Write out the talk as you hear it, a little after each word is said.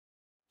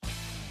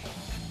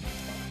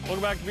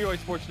Welcome back to BYU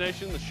Sports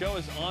Nation. The show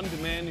is on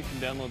demand. You can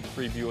download the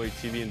free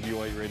BYUtv and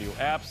BYU Radio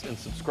apps and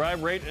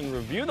subscribe, rate, and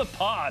review the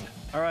pod.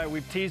 All right,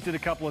 we've teased it a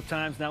couple of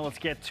times. Now let's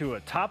get to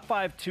it. Top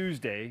 5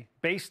 Tuesday,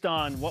 based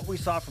on what we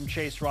saw from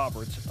Chase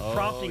Roberts,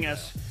 prompting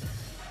us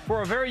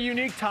for a very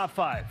unique top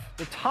 5.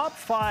 The top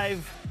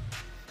 5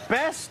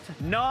 best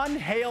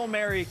non-Hail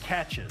Mary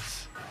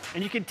catches.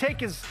 And you can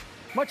take as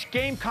much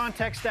game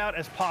context out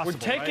as possible.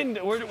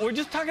 We're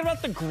just talking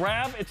about the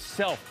grab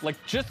itself, like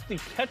just the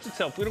catch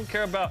itself. We don't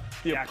care about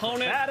the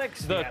opponent,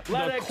 the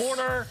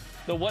quarter,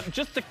 the what,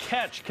 just the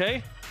catch,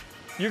 okay?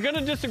 You're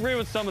gonna disagree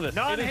with some of this.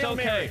 It is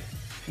okay.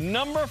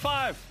 Number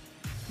 5,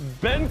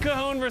 Ben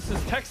Cahoon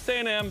versus Texas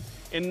A&M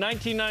in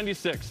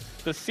 1996.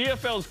 The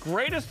CFL's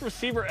greatest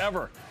receiver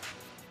ever.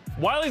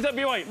 Wiley's at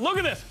BYU. Look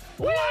at this.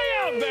 Way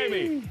out,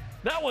 baby.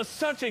 That was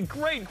such a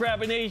great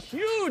grab in a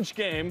huge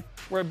game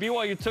where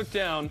BYU took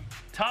down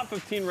top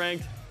 15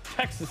 ranked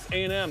Texas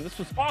A&M. This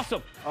was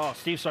awesome. Oh,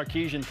 Steve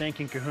Sarkisian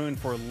thanking Cahoon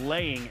for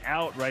laying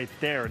out right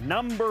there.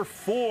 Number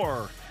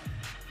 4.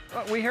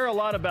 We hear a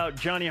lot about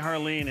Johnny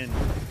Harline in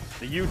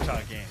the Utah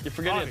game. You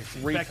forget he had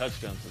 3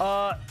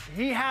 touchdowns.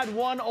 He had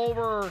one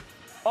over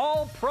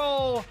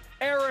All-Pro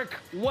Eric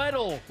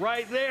Weddle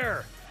right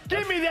there.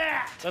 Give me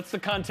that! That's the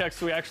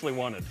context we actually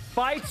wanted.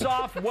 Fights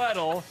off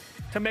Weddle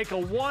to make a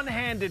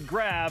one-handed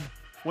grab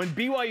when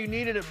BYU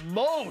needed it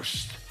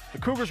most. The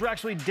Cougars were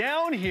actually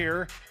down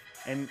here,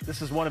 and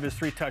this is one of his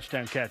 3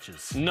 touchdown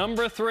catches.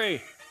 Number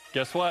 3.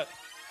 Guess what?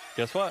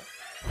 Guess what?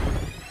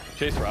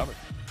 Chase Roberts.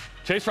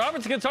 Chase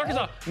Roberts against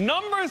Arkansas.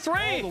 Number 3.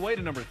 All the way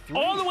to number 3.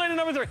 All the way to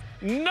number 3.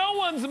 No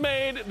one's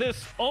made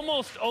this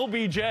almost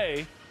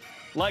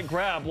OBJ-like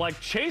grab like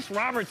Chase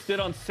Roberts did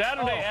on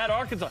Saturday at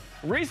Arkansas.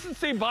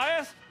 Recency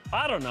bias?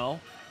 I don't know.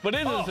 But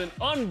it is an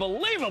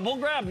unbelievable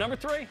grab. Number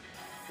 3.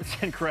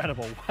 It's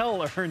incredible.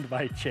 Well earned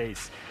by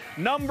Chase.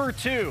 Number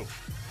 2,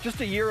 just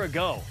a year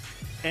ago,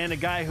 and a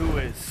guy who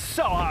is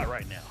so hot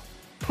right now,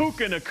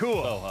 Puka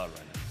Nacua. So hot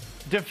right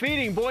now.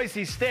 Defeating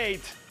Boise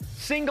State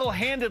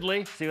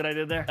single-handedly. See what I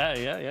did there?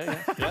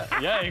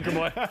 Yeah, anchor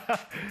boy.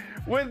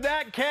 With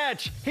that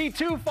catch, he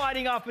too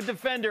fighting off a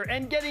defender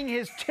and getting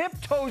his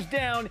tiptoes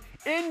down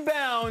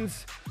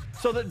inbounds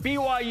so that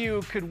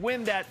BYU could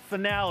win that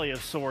finale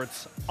of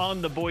sorts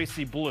on the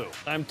Boise Blue.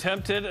 I'm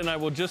tempted, and I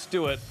will just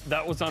do it.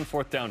 That was on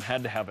 4th down.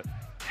 Had to have it.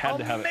 Had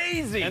to have it.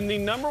 Amazing. And the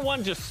number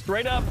 1 just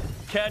straight up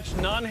catch,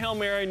 non-Hail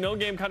Mary, no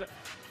game contact.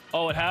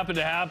 Oh, it happened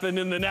to happen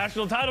in the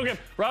national title game.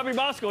 Robbie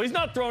Bosco, he's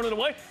not throwing it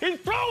away. He's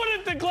throwing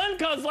it to Glenn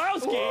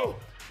Kozlowski,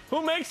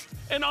 who makes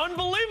an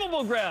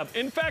unbelievable grab.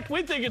 In fact,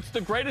 we think it's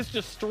the greatest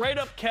just straight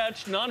up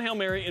catch, non-Hail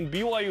Mary in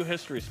BYU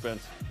history,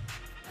 Spence.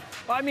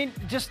 I mean,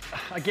 just,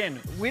 again,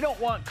 we don't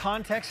want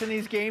context in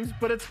these games,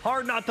 but it's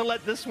hard not to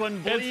let this one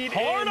bleed. It's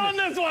hard on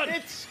this one.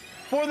 It's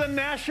for the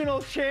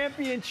national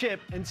championship,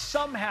 and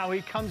somehow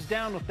he comes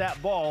down with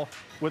that ball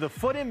with a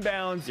foot in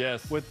bounds,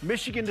 with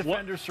Michigan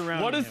defenders surrounding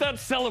him. What is that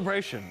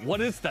celebration?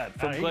 What is that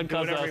from Glenn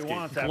Kozlowski? He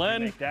wants after he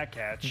make that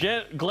catch.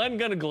 Glenn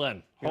gonna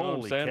Glenn. You know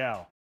Holy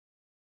cow.